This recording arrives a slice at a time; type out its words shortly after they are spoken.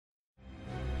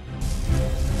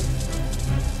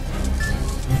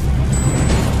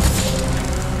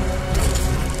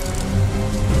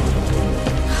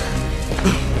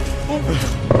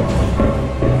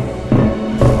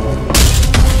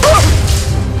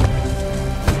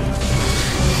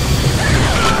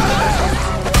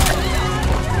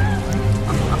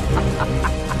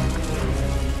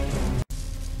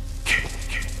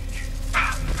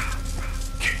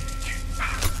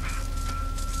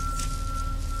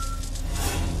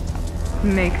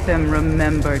Make them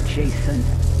remember, Jason.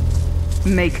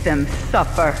 Make them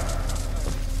suffer.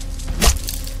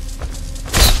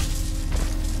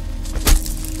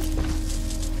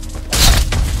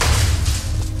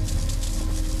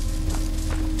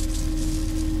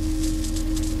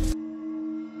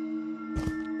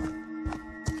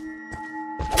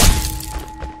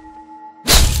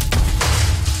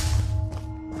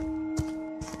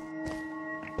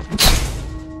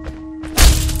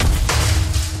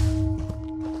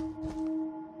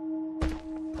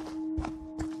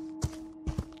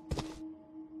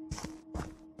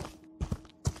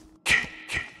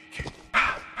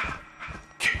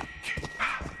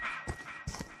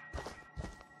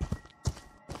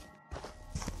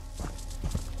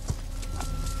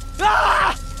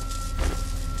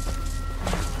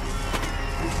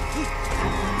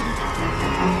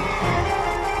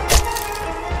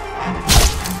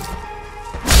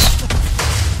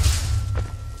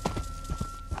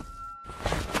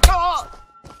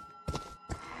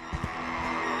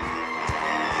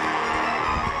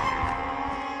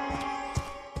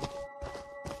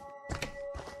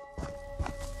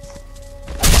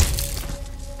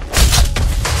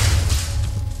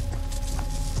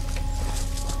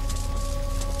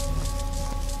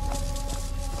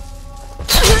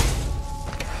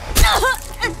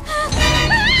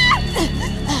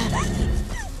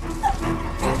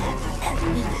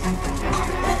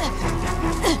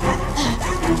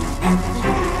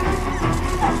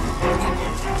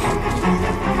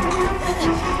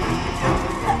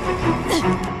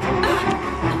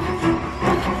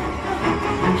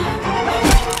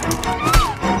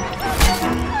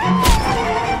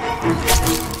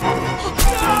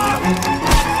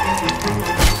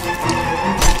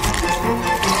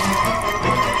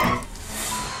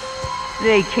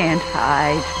 They can't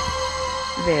hide.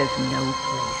 There's no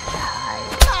place to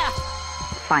hide.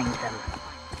 Find them.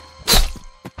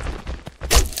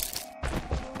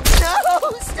 No!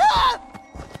 Stop!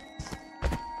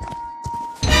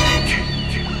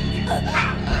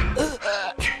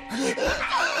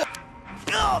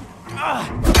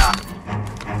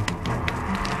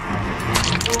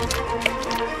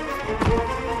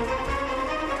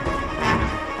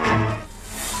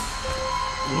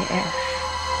 Yes.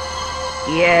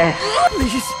 Yes.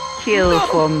 Please. Kill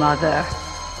for Mother.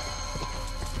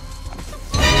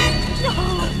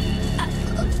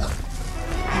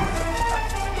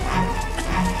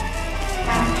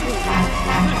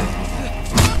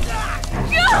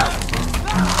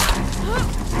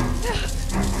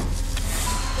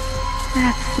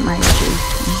 That's my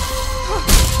Jason.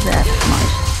 That's my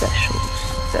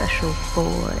special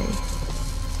boy.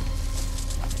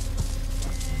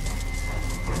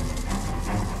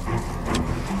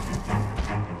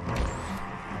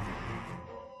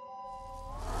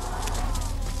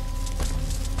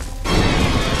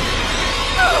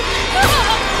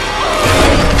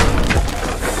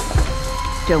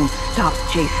 Don't stop,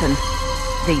 Jason.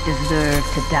 They deserve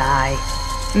to die.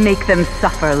 Make them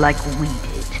suffer like we did.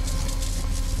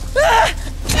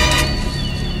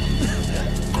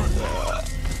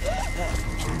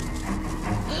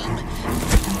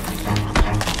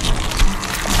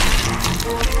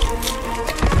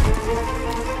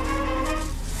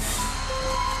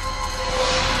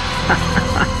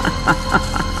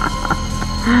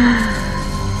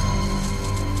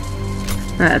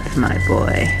 That's my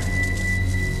boy.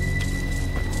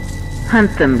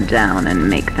 Hunt them down and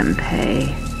make them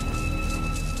pay.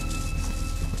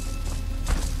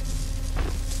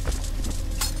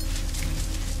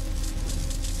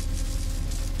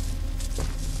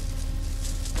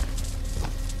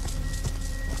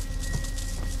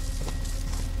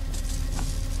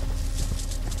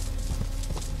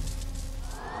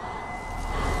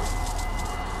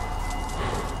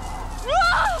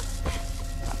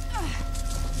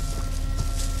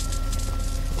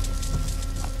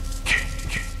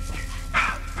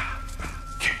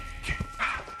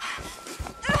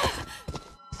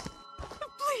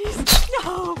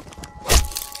 No!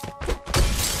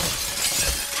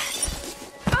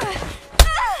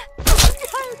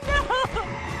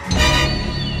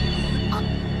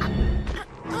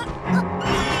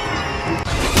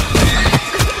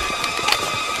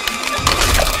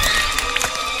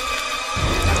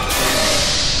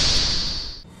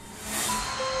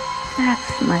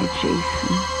 That's my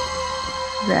Jason.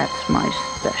 That's my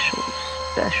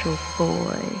special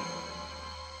boy.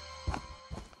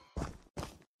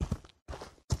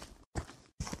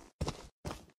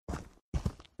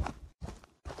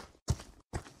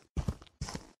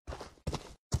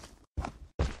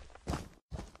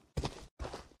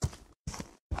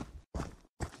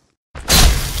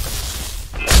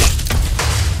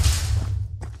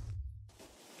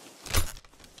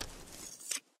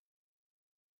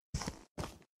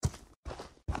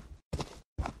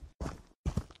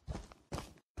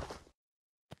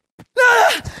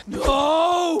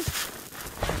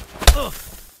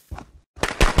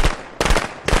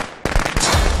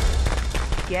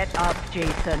 Get up,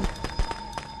 Jason.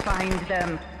 Find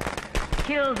them.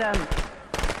 Kill them.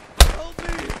 Help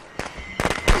me!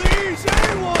 Please,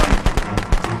 anyone!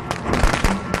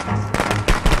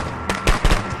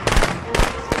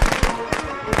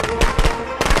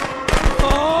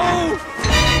 Oh!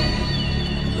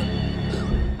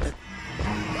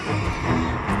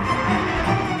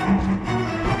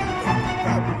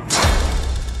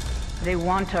 They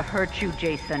want to hurt you,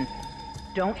 Jason.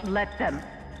 Don't let them.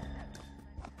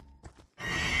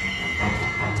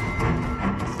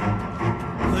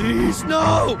 Please,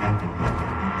 no!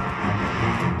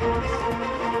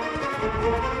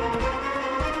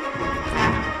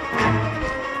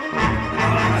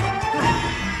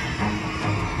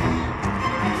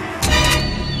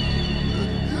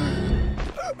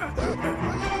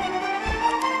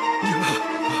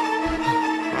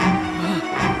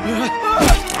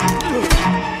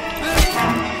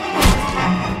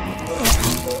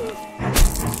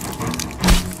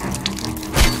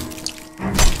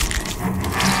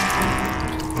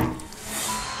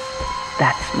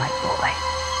 That's my boy.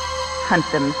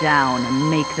 Hunt them down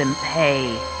and make them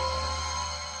pay.